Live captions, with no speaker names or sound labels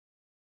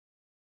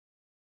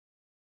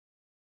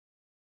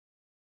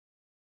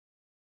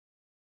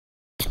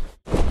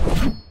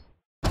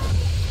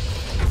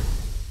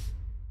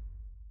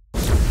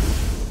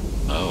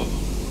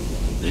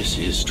This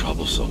is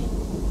troublesome.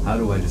 How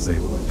do I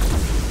disable it?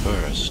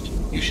 First,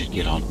 you should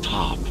get on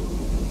top.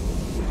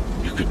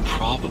 You could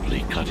probably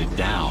cut it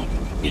down.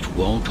 It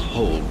won't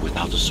hold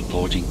without the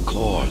supporting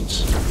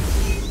cords.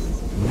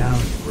 Now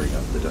you bring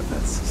up the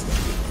defense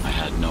system. I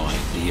had no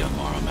idea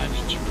Mara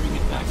managed to bring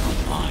it back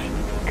online.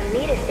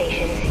 Amida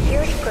Station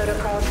security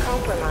protocols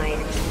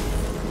compromised.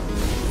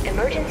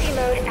 Emergency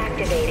mode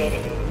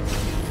activated.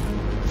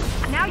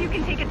 Now you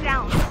can take it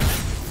down.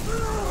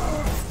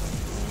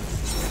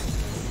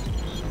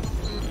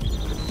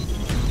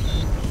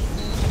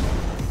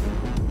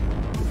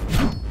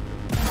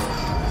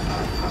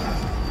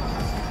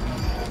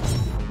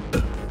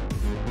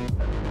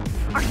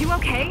 Are you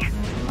okay?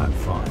 I'm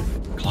fine.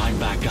 Climb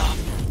back up.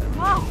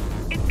 Whoa!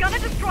 It's gonna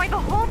destroy the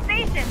whole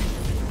station!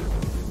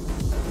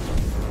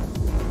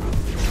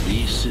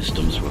 These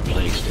systems were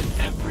placed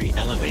in every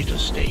elevator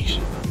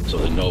station, so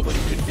that nobody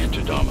could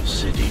enter Dharma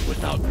City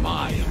without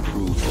my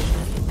approval.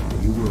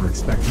 You were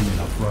expecting an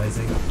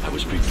uprising? I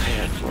was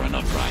prepared for an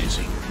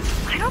uprising.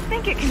 I don't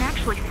think it can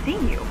actually see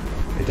you.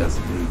 It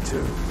doesn't need to.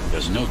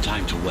 There's no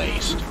time to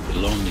waste.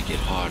 It'll only get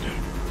harder.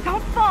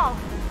 Don't fall!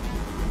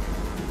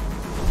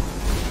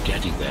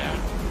 Getting there.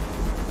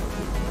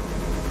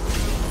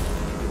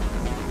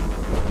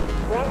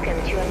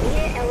 Welcome to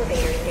Amida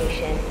Elevator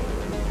Station.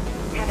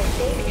 Have a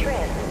safe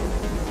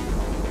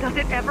trip. Does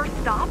it ever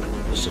stop?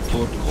 The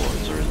support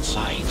cords are in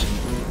sight.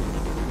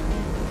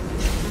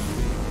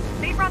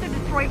 They'd rather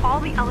destroy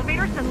all the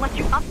elevators than let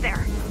you up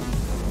there.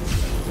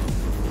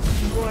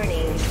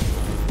 Warning.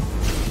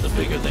 The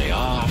bigger they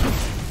are,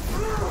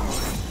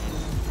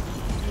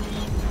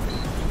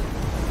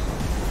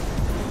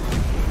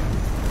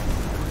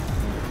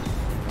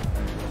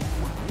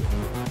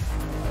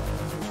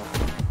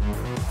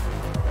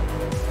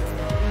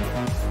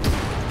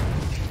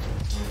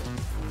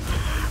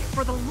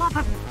 For the love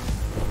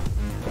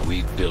of...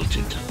 we built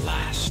it to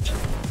last.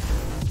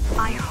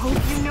 I hope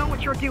you know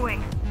what you're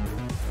doing.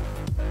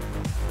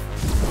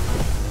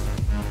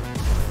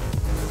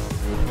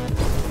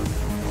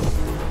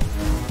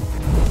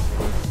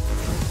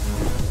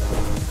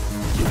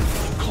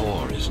 The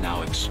core is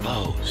now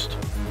exposed.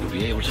 You'll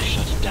be able to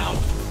shut it down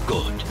for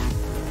good.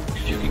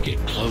 If you can get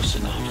close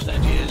enough, that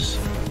is.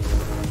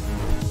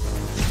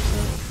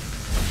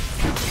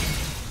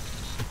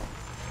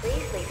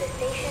 Please leave the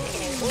station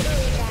in an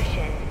orderly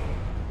fashion.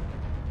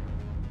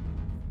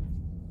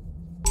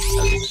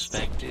 As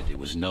expected, it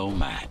was no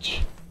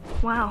match.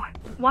 Wow.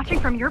 Watching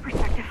from your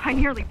perspective, I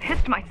nearly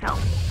pissed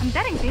myself. I'm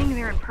betting being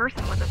there in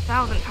person was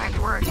 1,000 times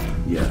worse.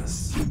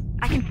 Yes.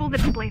 I can fool the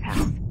display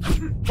panels.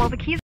 While the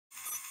keys